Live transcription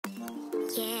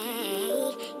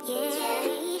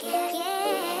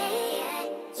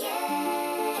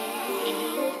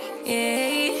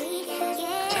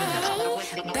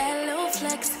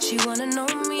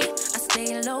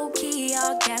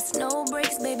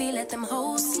baby, let them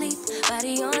hoes sleep.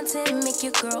 Body on 10, make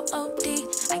your girl OD.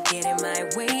 I get in my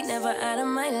way, never out of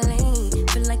my lane.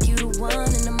 Feel like you the one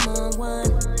and I'm on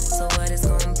one. So what it's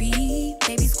gonna be?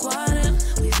 Baby, squad up,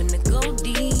 we finna go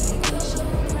deep.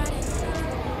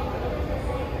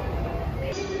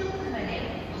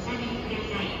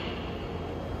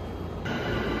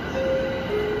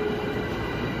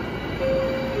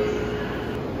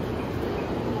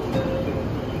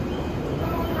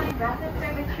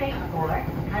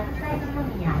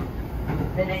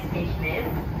 The next station is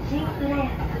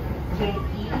sylph,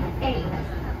 K-E-8.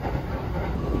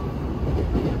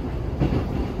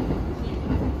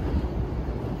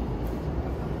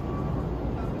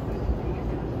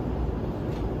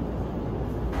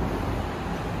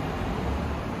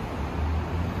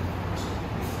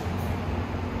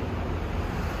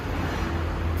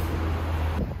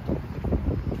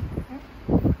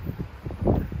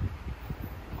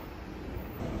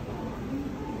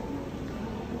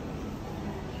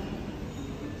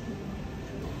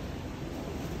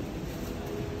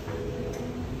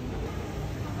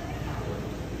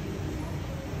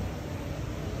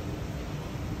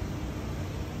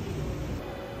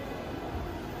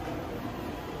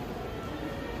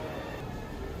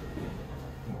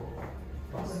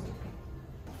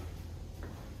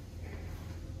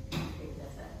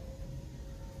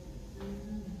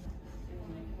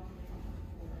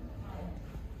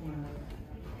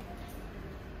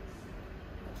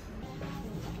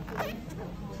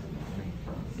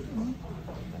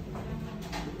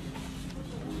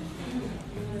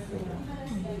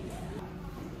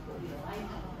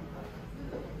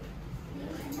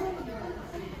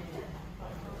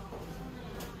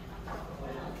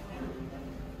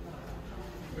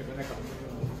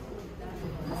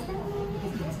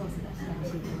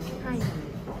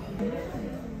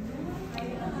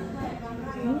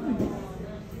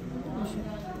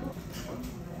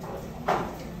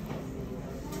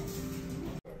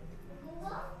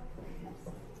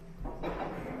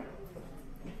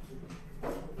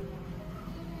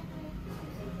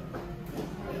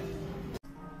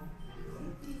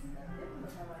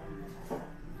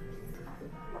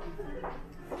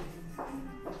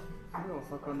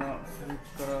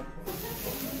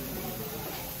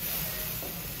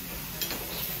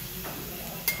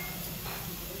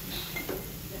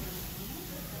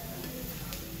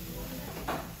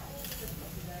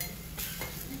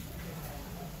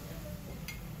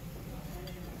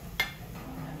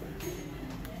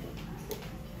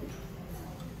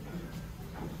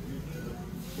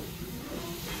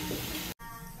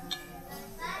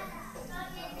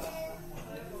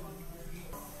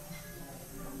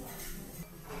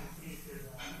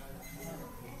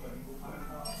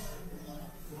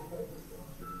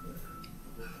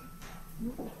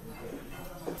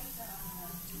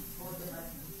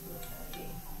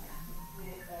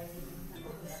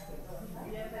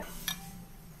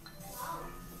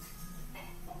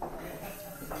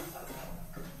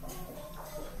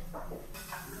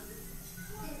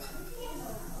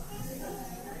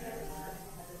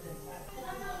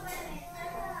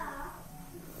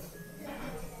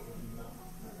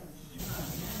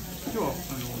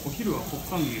 お昼は国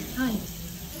産牛、はい、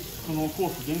そのコー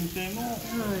ス限定の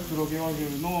黒毛和牛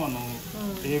の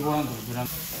A5ランドのブラン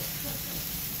ド。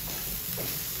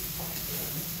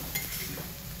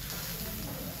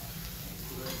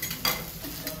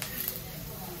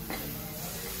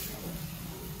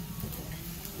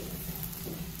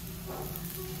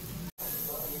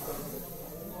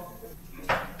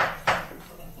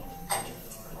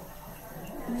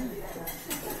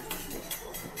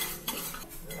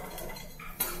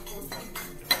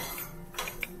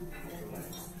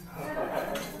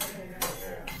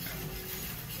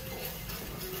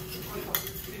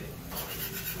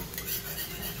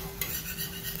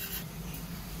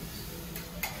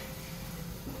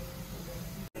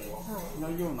な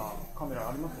いようなカメラ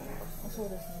ありますよね。そう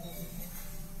ですね。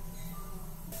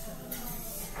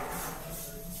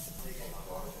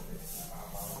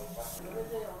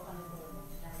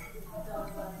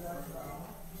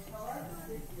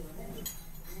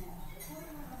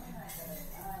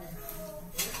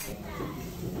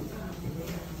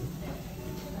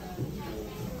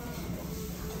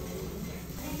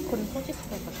これポジ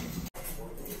使い方。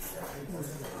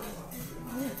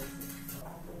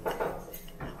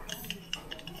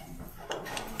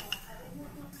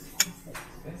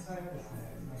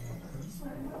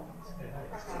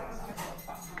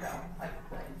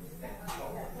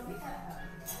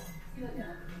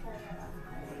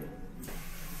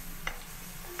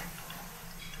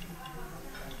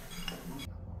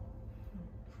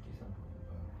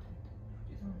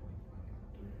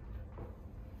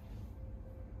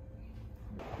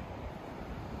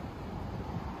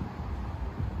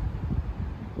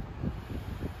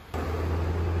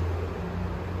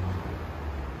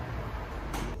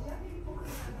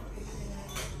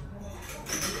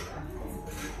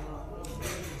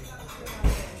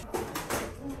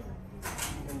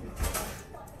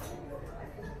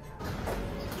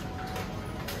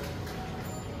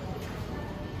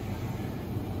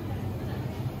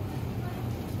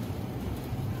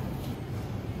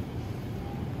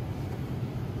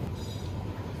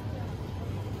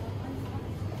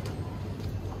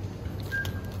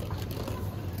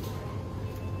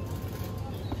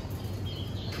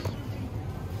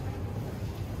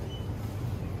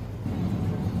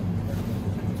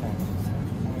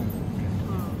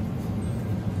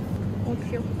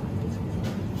 귀엽다.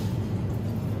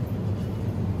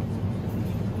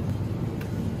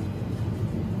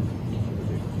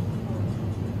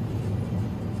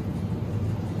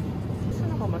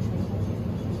 스나가 맛있는 거.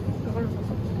 이걸로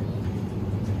샀어.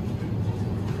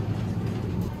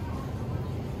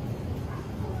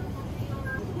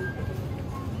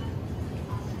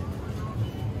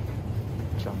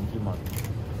 장기맛.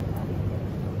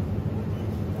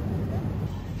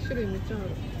 실이 맵잖아.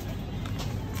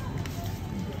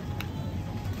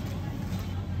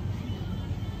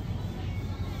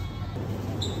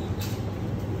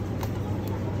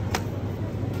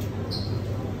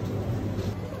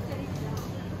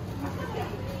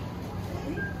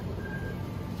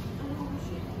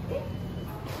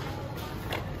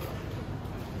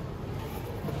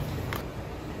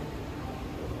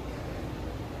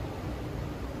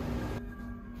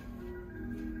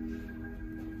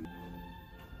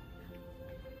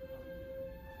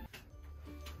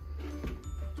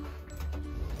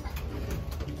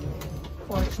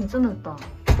 와 진짜 넓다.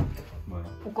 뭐야?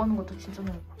 옷 가는 것도 진짜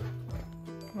넓어.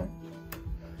 왜?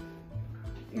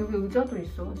 여기 의자도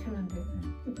있어. 세면대.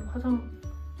 여기 화장.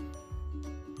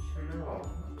 실내가.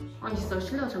 아 있어.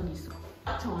 실내가 저기 있어.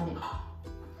 저 안에.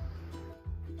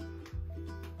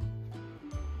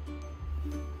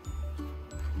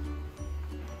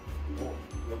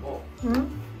 여보.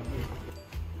 응?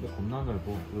 근데 겁나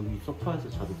넓어. 여기 소파에서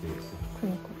자도 되겠어.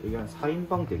 그니까. 여기 한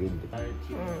 4인방 되겠는데.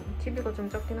 응. TV가 좀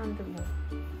작긴 한데 뭐.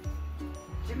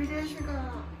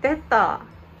 준비되시가. 됐다.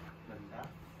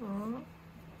 어?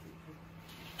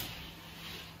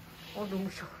 너무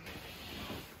시원해.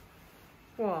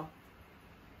 우와.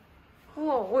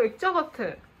 우와, 액자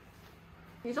같아.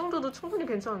 이 정도도 충분히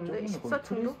괜찮은데?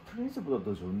 14층도? 프린스보다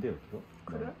더 좋은데 여기가?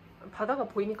 그래? 바다가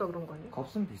보이니까 그런 거 아니야?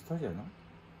 값은 비슷하지 않아?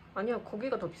 아니야,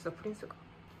 거기가 더 비싸, 프린스가.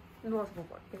 일로 와서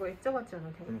봐봐. 이거 액자 같지 않아,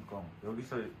 되게? 그러니까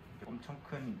여기서 엄청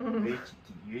큰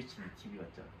UHD TV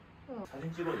같잖아.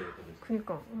 사진 찍어도 되겠다.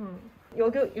 그니까.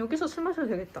 여기서 술 마셔도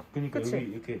되겠다. 그러니까 그치? 여기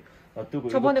이렇게 놔두고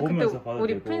저번에 이거 그때 보면서 봐도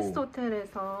우리 되고. 프린스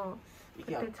호텔에서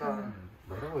이게 그때 약간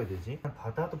뭐라고 해야 되지?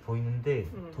 바다도 보이는데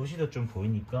응. 도시도 좀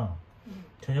보이니까 응.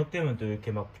 저녁 되면 또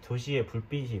이렇게 막 도시의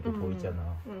불빛이 이렇게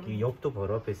보이잖아. 이 옆도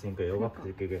바로 앞에 있으니까 옆 앞에서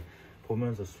이렇게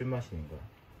보면서 술 마시는 거야.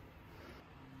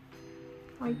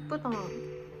 아 이쁘다.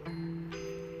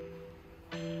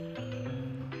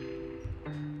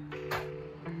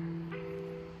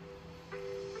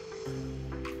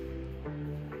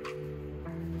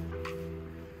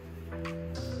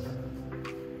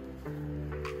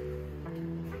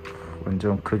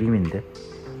 완전 그림인데?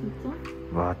 진짜?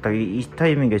 와, 딱 이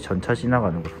타이밍에 전차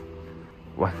지나가는 거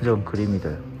완전 그림이다.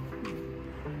 잘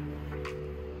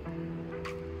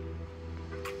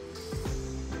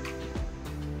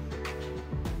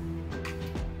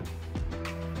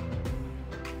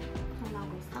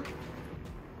나오고 있어?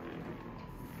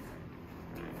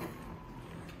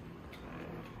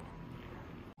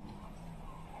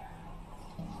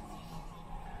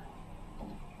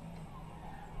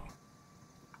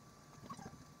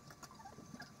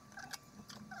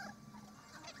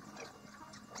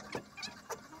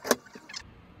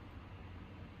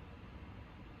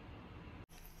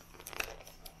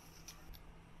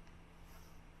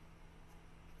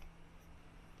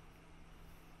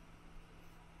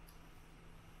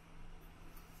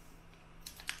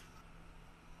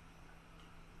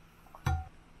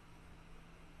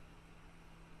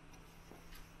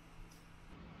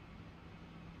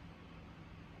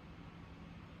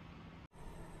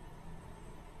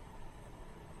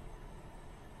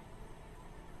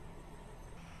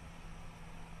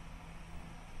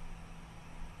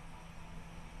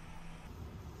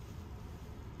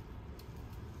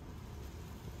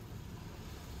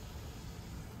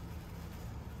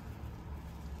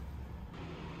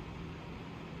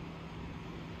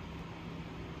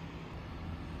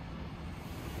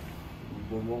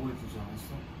 뭐 먹을 주지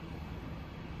않았어?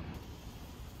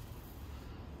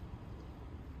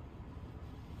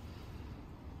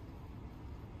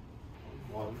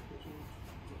 와, 이거 좀...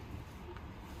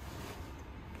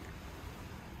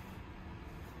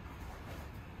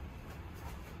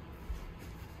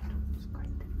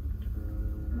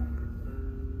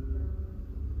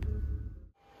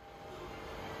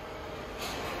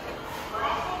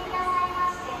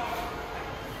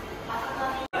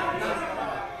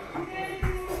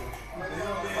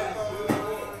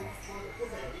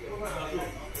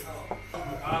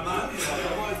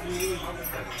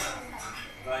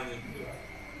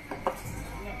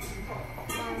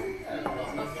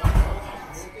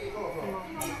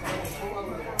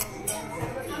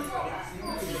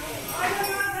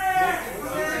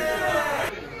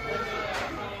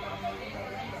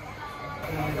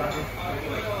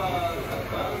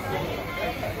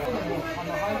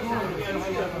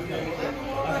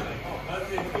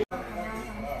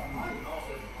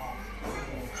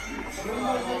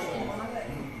 소주가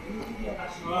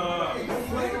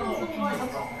엄청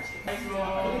맛있다.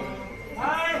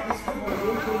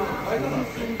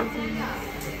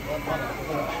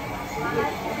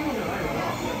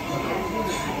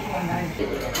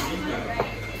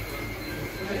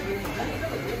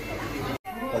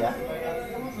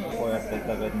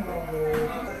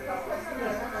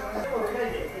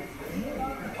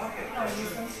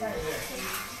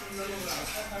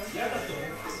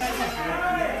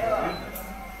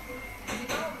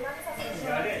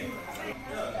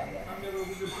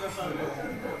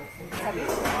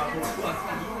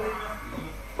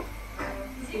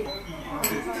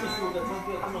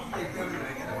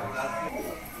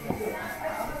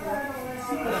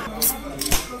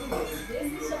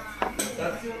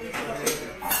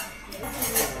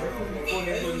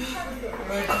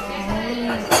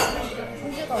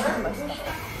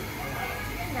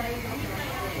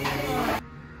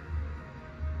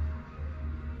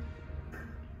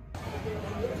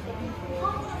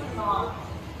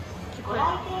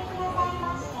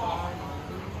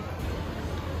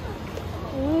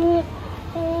 오,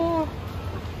 오.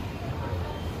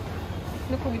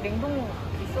 근데 거기 냉동고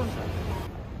있었는데.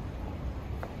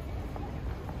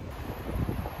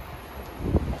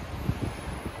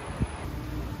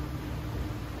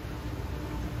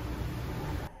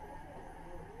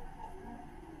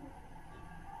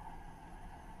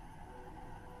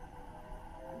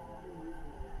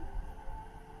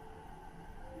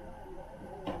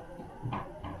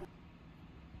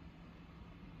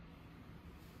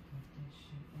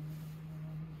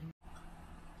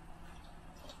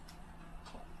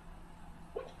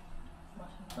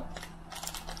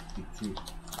 입술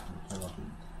잘라도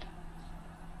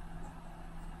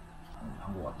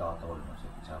한국 왔다 갔다 거리면서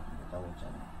제가 못하고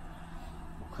있잖아.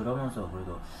 뭐 그러면서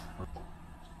그래도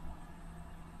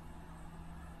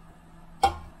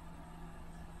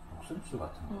목숨줄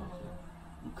같은 거지.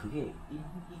 그게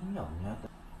힘이 없냐?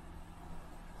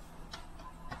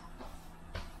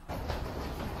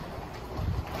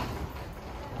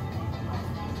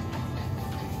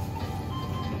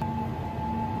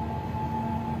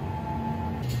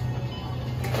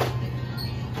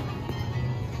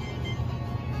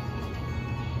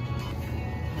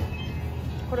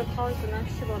これ可愛くない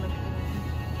しばらく。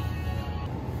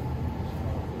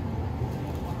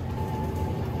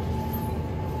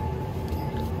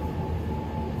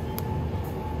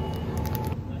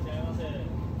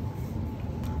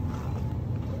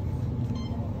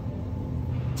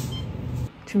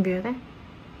 준비해야 돼?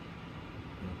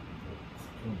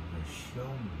 시험.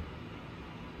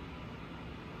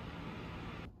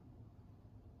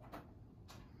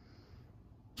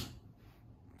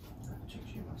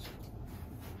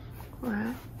 왜?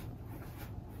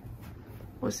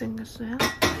 못생겼어요?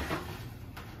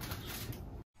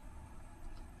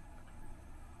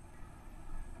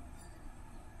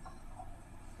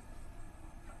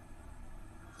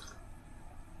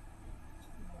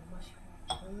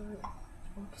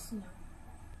 이렇게 쓰냐?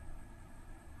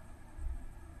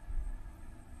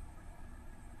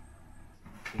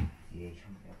 뒤에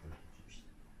협력을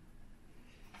해줍시다.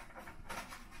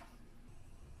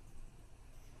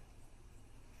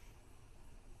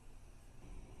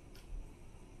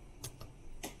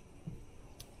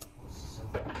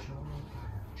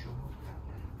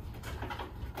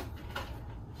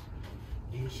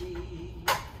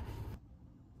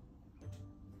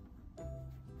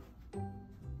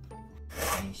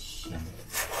 아이씨,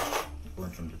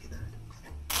 이건 좀 더 기다려야 돼.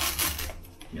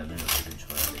 면을 어떻게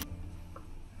줘야 돼.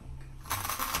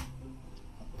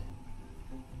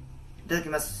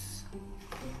 이따다키마스.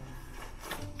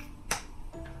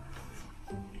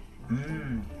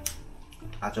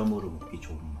 아점으로 먹기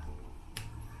좋은 맛.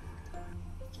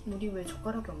 우리 왜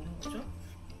젓가락이 없는 거죠?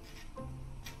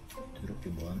 더럽게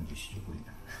뭐하는 짓이죠, 우리는?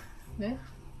 네?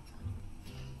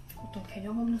 어떤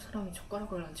개념 없는 사람이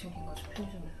젓가락을 안 챙긴 거죠,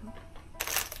 편의점에서?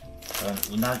 저는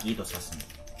우나기도 샀습니다.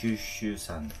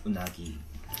 규슈산 우나기.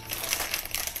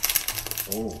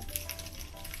 오.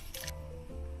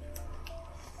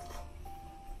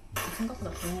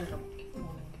 생각보다 돈을 먹는 게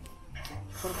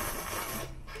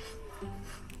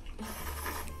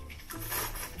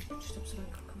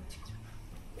주접스러우니까 그만 찍자.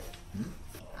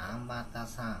 아마타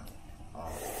さん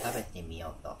食べてみ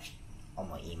ようと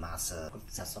思います。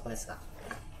早速ですが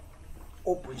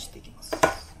オープンしていきます。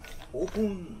オープ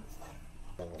ン。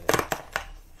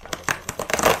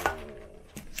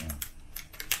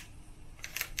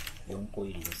4個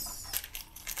入りです。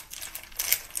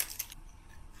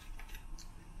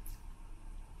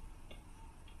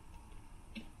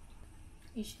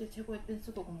 이 시대 최고의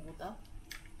댄스곡은 뭐다?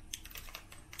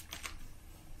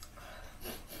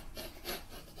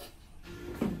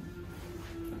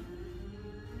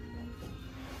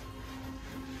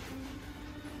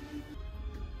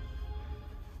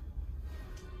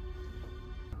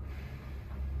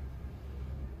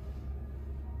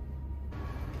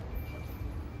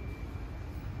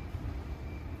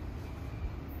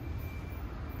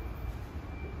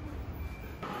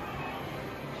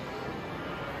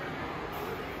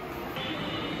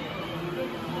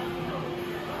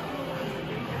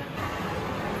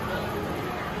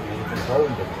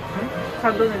 더운데.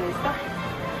 강도는 있어?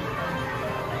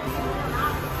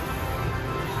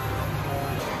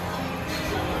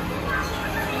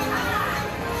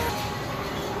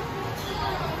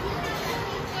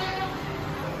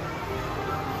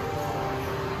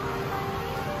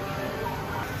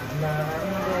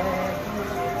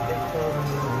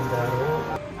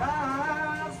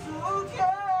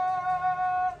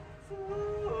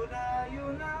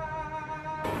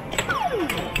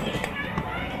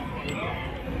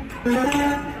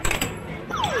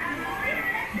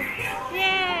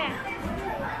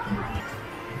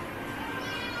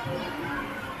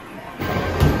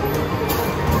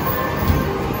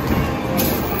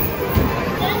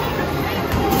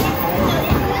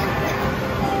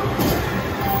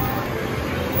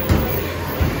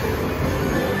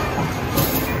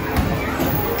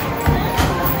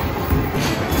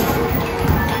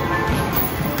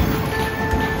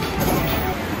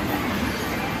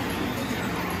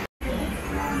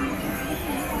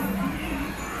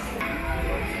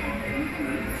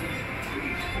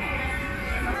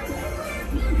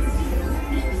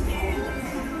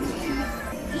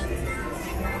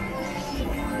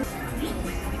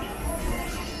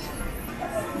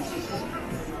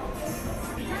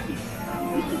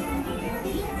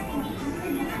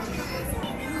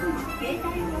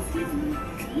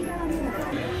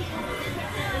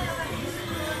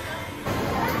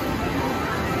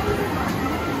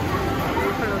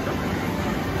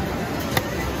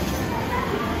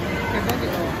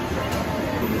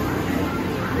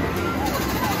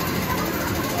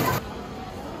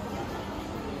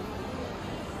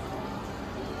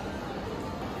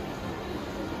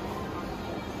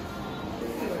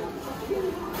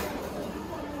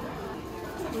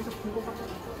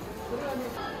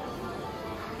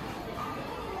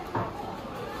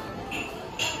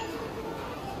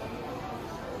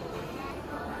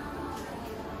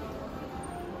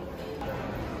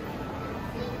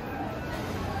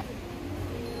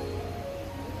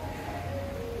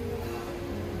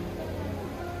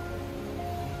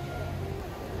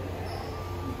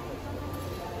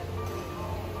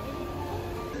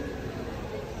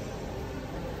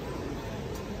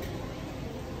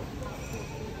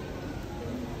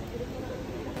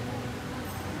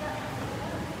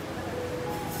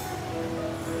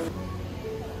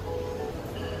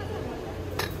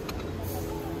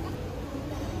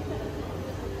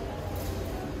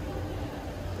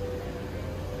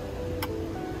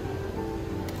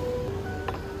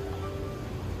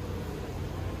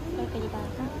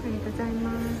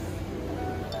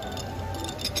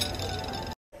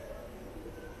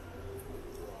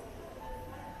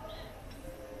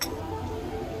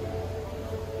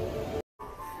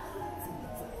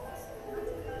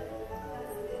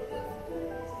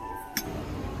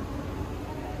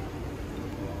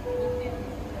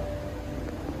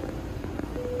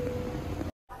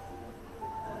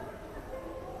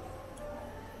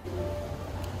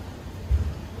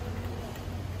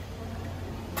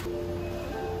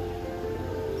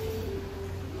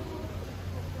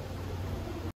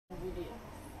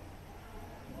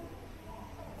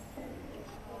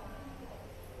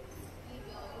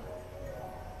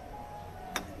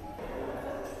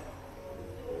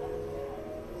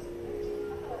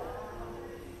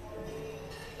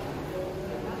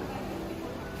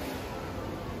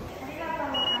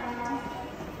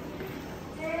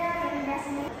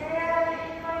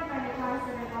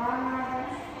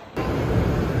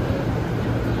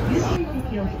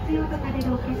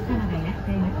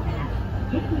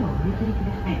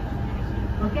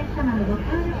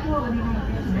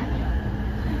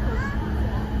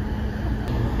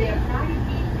 There are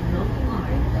priority in local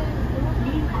hours.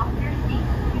 Please off your seat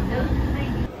with those who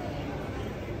may